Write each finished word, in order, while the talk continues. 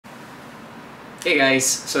Hey guys,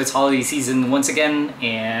 so it's holiday season once again,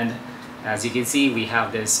 and as you can see we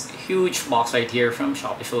have this huge box right here from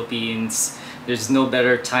Shopee Philippines. There's no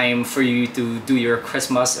better time for you to do your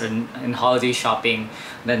Christmas and holiday shopping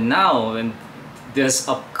than now, and this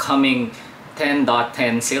upcoming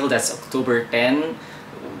 10.10 sale, that's October 10.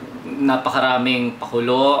 Napakaraming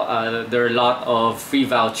pakulo. There are a lot of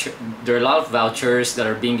vouchers that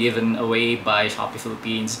are being given away by Shopee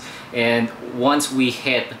Philippines, and once we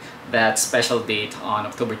hit that special date on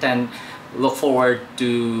October 10, look forward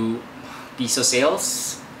to piso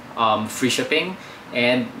sales, free shipping,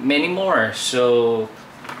 and many more. So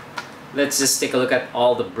let's just take a look at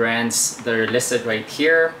all the brands that are listed right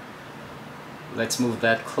here. Let's move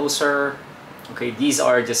that closer. Okay, these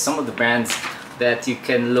are just some of the brands that you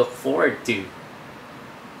can look forward to.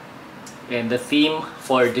 And the theme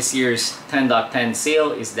for this year's 10.10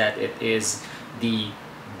 sale is that it is the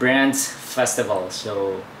Brands Festival.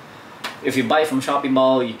 So if you buy from Shopee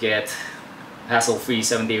Mall, you get hassle-free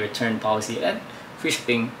 7-day return policy and free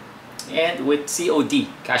shipping, and with COD,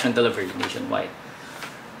 cash on delivery, nationwide.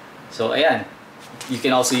 So ayan, you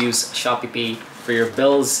can also use Shopee Pay for your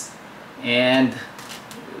bills, and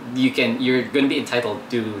you're going to be entitled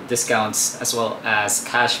to discounts as well as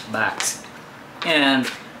cash backs. And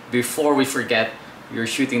before we forget, you're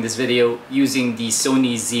shooting this video using the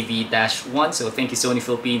Sony ZV-1, so thank you Sony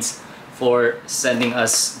Philippines for sending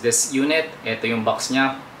us this unit. Ito yung box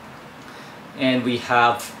niya. And we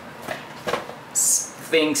have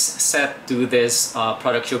things set to this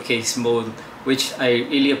product showcase mode, which I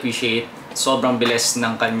really appreciate. Sobrang bilis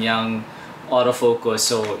ng kanyang autofocus.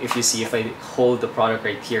 So if you see, if I hold the product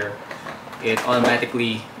right here, it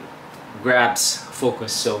automatically grabs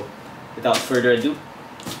focus. So without further ado,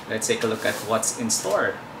 let's take a look at what's in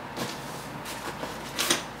store.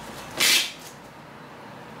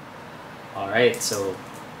 Alright, so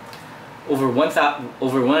over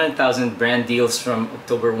 1,000 brand deals from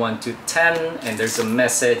October 1 to 10, and there's a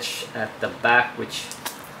message at the back which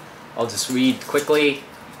I'll just read quickly.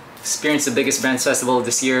 Experience the biggest brands festival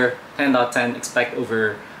this year, 10.10. Expect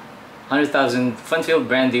over 100,000 fun-filled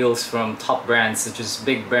brand deals from top brands such as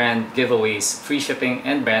big brand giveaways, free shipping,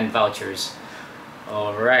 and brand vouchers.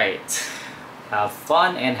 Alright, have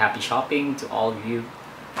fun and happy shopping to all of you.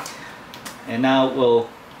 And now we'll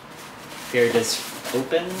tear this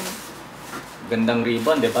open. Gandang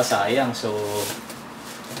ribbon, diba? Sayang. So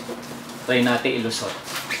try natin ilusot.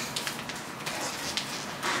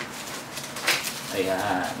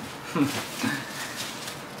 Ayan.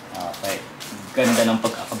 Okay. Ganda ng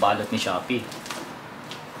pagkakabalot ni Shopee.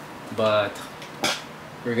 But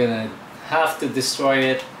we're gonna have to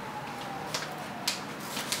destroy it.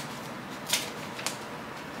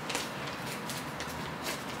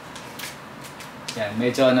 Yan,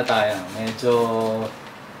 medyo ano tayo, medyo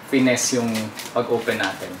finesse yung pag-open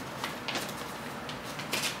natin.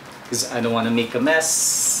 Because I don't want to make a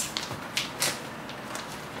mess.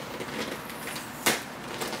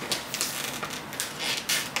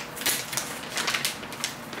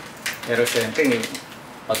 Pero syempre,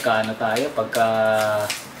 pagka ano tayo, pagka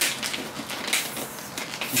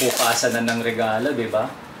bukasan na ng regalo, di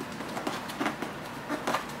ba?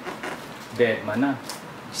 Deadma na.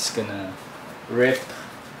 Just gonna rip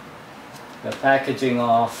the packaging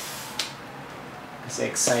off kasi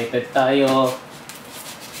excited tayo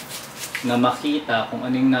na makita kung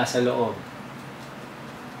anong nasa loob.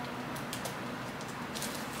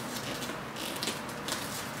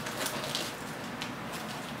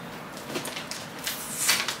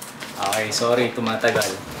 Okay, sorry,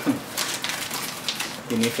 tumatagal.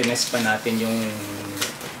 Pinifines pa natin yung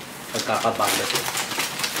pagkakabalot.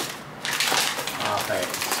 Okay,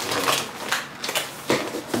 so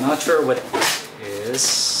not sure what this is.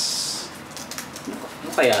 Ano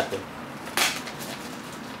kaya ito?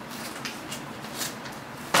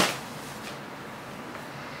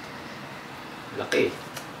 Laki.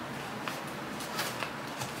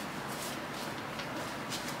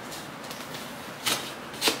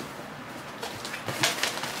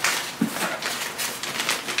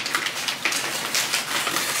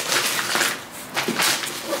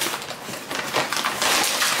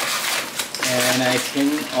 And I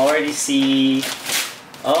can already see,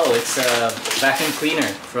 oh, it's a vacuum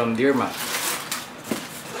cleaner from Deerma.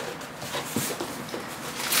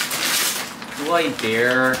 Do I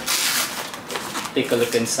dare take a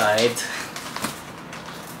look inside?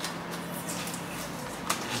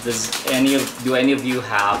 Do any of you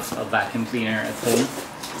have a vacuum cleaner at home?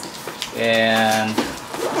 And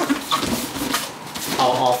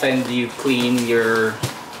how often do you clean your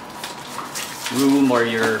room or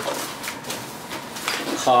your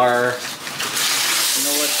car? You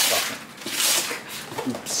know what?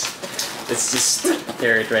 Oops. Let's just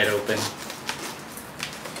tear it right open.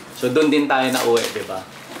 So doon din tayo nauwi, di ba?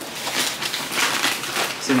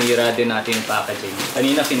 Sinira din natin yung packaging.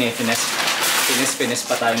 Kanina finish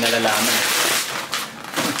pa tayo nalalaman.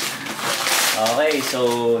 Okay,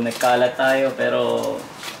 so nagkalat tayo pero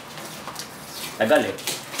tagal eh.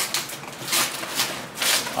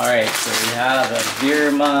 Alright, so we have a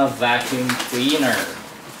Deerma Vacuum Cleaner.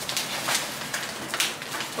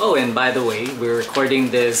 Oh, and by the way, we're recording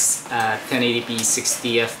this at 1080p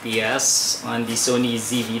 60 FPS on the Sony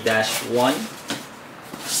ZV-1.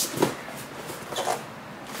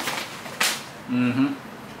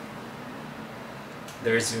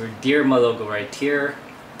 There's your Deerma logo right here.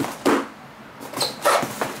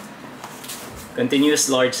 Continuous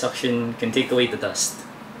large suction can take away the dust.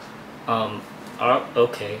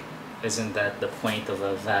 Okay, isn't that the point of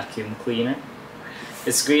a vacuum cleaner?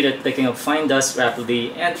 It's great at picking up fine dust rapidly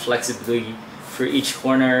and flexibly for each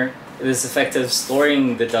corner. It is effective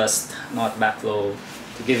storing the dust, not backflow,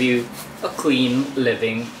 to give you a clean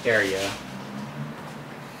living area.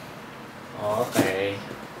 Okay.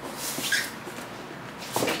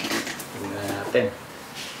 Tingnan natin.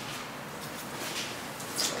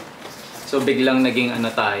 So biglang naging ano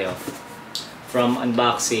tayo. From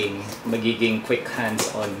unboxing, magiging quick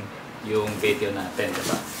hands-on yung video natin,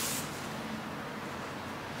 diba?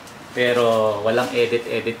 Pero walang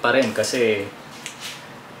edit pa rin kasi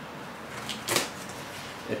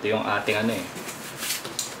ito yung ating ano eh,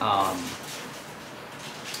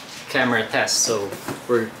 camera test. So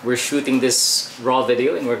we're shooting this raw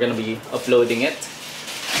video and we're gonna be uploading it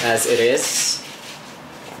as it is.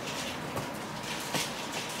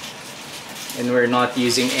 And we're not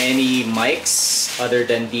using any mics other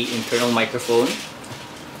than the internal microphone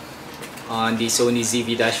on the Sony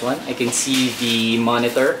ZV-1. I can see the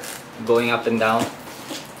monitor going up and down,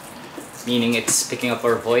 meaning it's picking up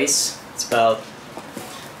our voice. It's about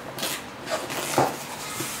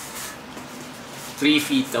 3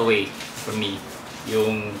 feet away from me,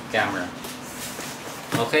 yung camera.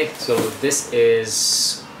 Okay, so this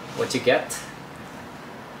is what you get.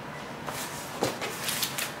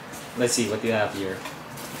 Let's see what you have here.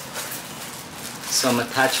 Some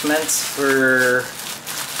attachments for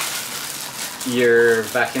your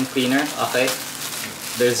vacuum cleaner. Okay,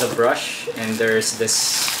 there's a brush and there's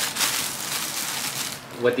this,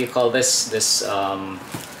 what do you call this? This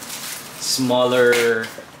smaller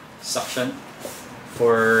suction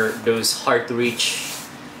for those hard to reach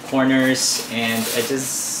corners and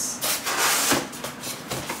edges.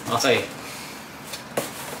 Okay,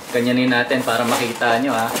 ganyanin natin para makita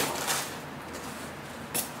nyo ha.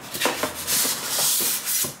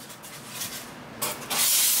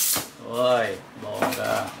 Oy,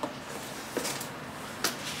 bongga.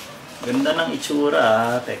 Ganda ng itsura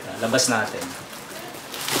ha. Teka, labas natin.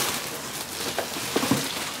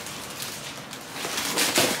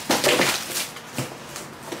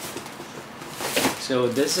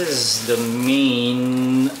 So this is the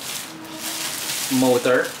main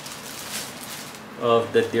motor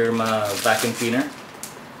of the Deerma vacuum cleaner.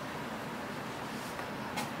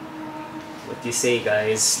 What do you say,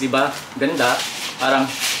 guys? Diba? Ganda. Parang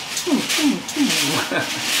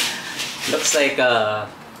looks like a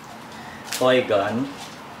toy gun,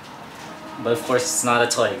 but of course it's not a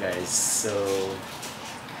toy, guys. So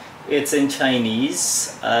it's in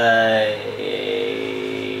Chinese.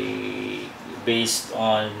 Based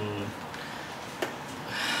on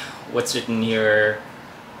what's written here,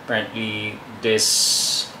 apparently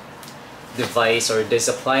this device or this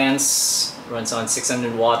appliance runs on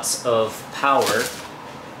 600 watts of power.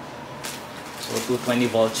 So 220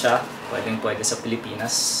 volt siya, pwede sa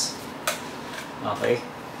Pilipinas. Okay.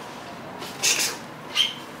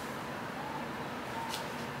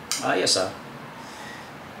 Ayos ah.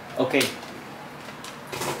 Okay.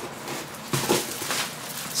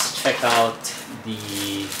 Let's check out the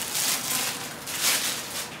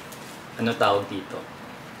ano tawag dito?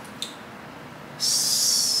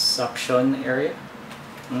 Suction area.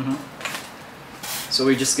 So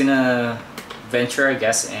we're just gonna venture, I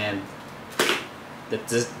guess, and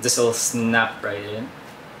this will snap right in.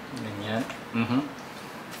 Ganyan.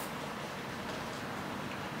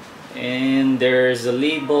 And there's a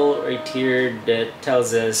label right here that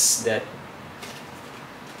tells us that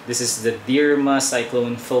this is the Deerma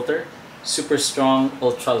Cyclone filter, super strong,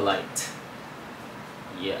 ultra light.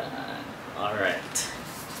 Yeah, alright.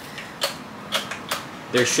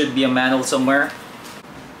 There should be a manual somewhere.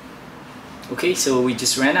 Okay, so we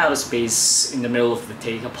just ran out of space in the middle of the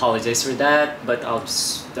take. Apologize for that, but I'll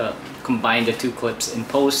just combine the two clips in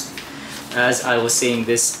post. As I was saying,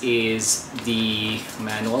 this is the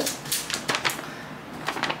manual.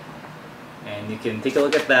 and you can take a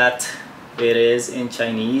look at that. It is in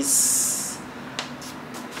Chinese,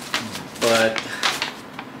 but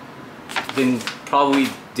you can probably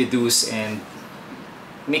deduce and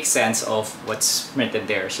make sense of what's printed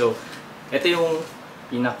there. So ito yung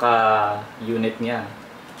pinaka unit niya.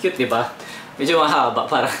 Cute, di ba? Medyo mahaba,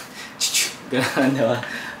 parang ganun, di ba?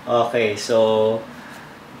 Okay, so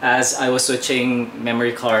as I was switching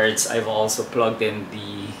memory cards, I've also plugged in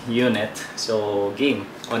the unit. So game,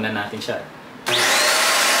 on na natin siya.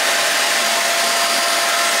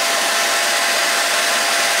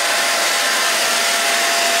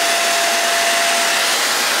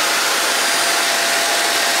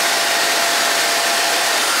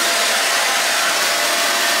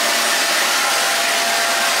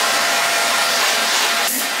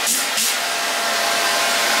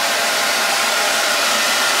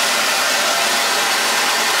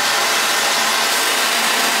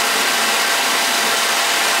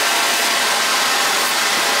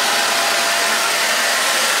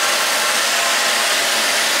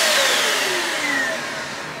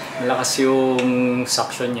 Malakas yung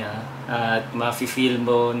suction niya at mafe-feel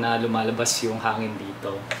mo na lumalabas yung hangin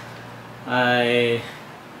dito. I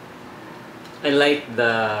like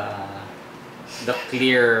the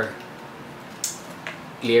clear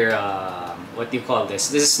what do you call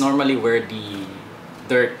this? This is normally where the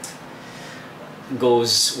dirt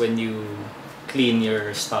goes when you clean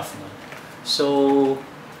your stuff, no? So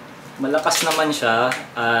malakas naman siya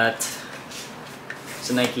at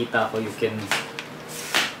so nakikita ko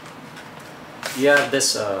you have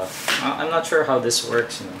this I'm not sure how this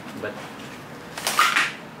works, you know, but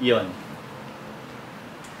yun,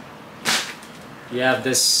 you have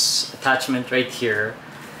this attachment right here.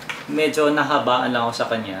 Medyo nahabaan lang ako sa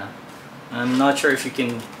kanya. I'm not sure if you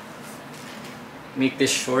can make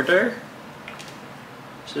this shorter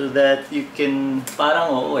so that you can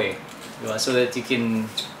parang diba? So that you can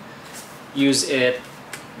use it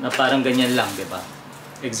na parang ganyan lang, diba?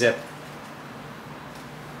 Except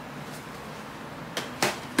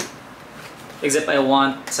I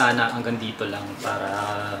want sana hanggang dito lang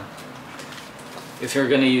para if you're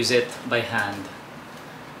gonna use it by hand,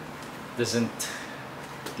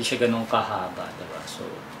 di siya ganun kahaba, diba? So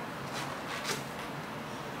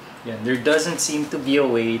yeah, there doesn't seem to be a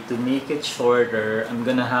way to make it shorter. I'm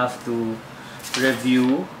gonna have to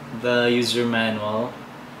review the user manual.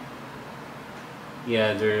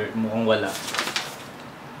 Yeah, mukhang wala.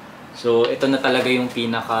 So ito na talaga yung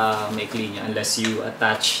pinaka maikli niya unless you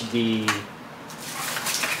attach the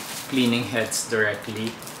cleaning heads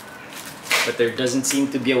directly, but there doesn't seem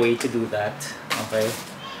to be a way to do that. Okay,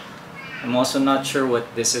 I'm also not sure what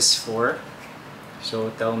this is for,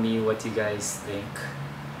 so tell me what you guys think,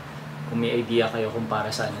 kung may idea kayo kung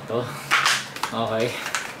para saan ito. Okay,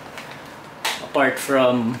 apart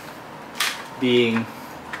from being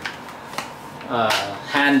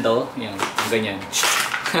handle, yan, ganyan.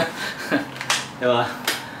 Diba?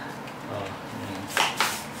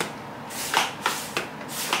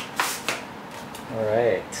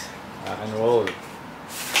 Alright, rock and roll.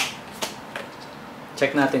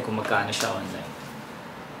 Check natin kung magkano siya online.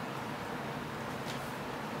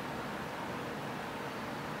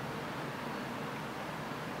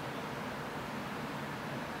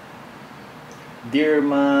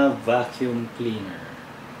 Deerma Vacuum Cleaner.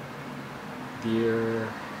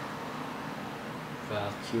 Deer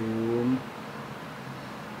Vacuum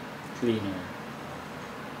Cleaner.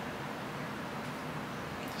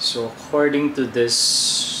 So according to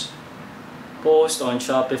this post on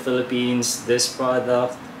Shopee Philippines, this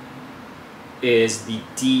product is the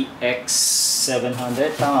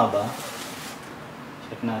DX700. Tama ba?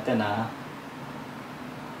 Check natin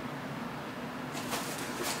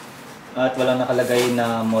At walang nakalagay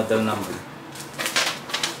na model number.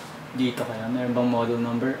 Dito kaya, meron bang model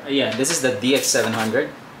number? Yeah, this is the DX700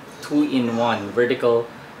 2-in-1 vertical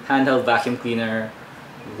handheld vacuum cleaner.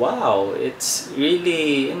 Wow, it's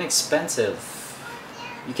really inexpensive.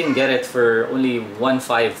 You can get it for only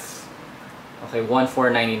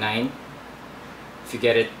 $1,499 if you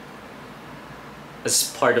get it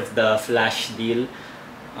as part of the flash deal.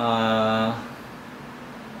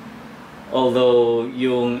 Although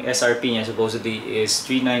yung SRP niya supposedly is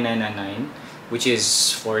 $399.99, which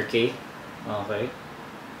is 4K. Okay.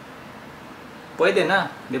 Pwede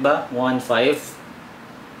na, 'di ba? 1.5.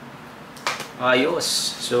 Ayos.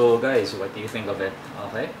 So guys, what do you think of it?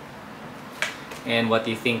 Okay. And what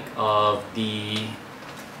do you think of the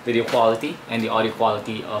video quality and the audio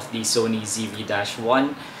quality of the Sony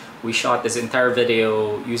ZV-1? We shot this entire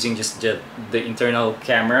video using just the internal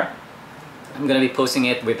camera. I'm gonna be posting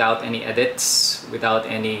it without any edits, without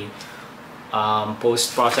any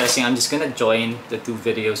post-processing, I'm just gonna join the two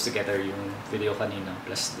videos together, yung video kanina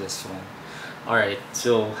plus this one. Alright,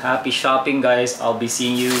 so happy shopping guys. I'll be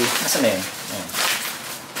seeing you, nasaan na yun? Ayan.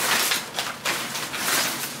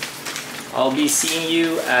 I'll be seeing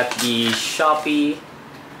you at the Shopee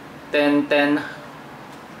 1010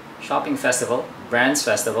 Shopping Festival, Brands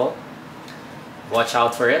Festival. Watch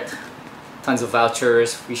out for it. Tons of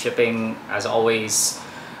vouchers, free shipping as always.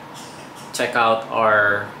 Check out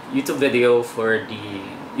our YouTube video for the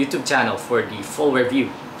YouTube channel for the full review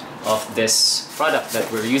of this product that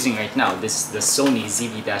we're using right now. This is the Sony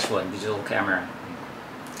ZV-1 digital camera.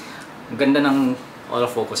 Ang ganda ng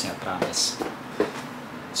autofocus niya, promise.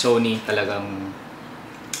 Sony talagang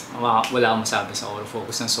wala akong masabi sa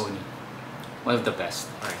autofocus ng Sony. One of the best.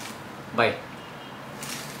 Alright, bye.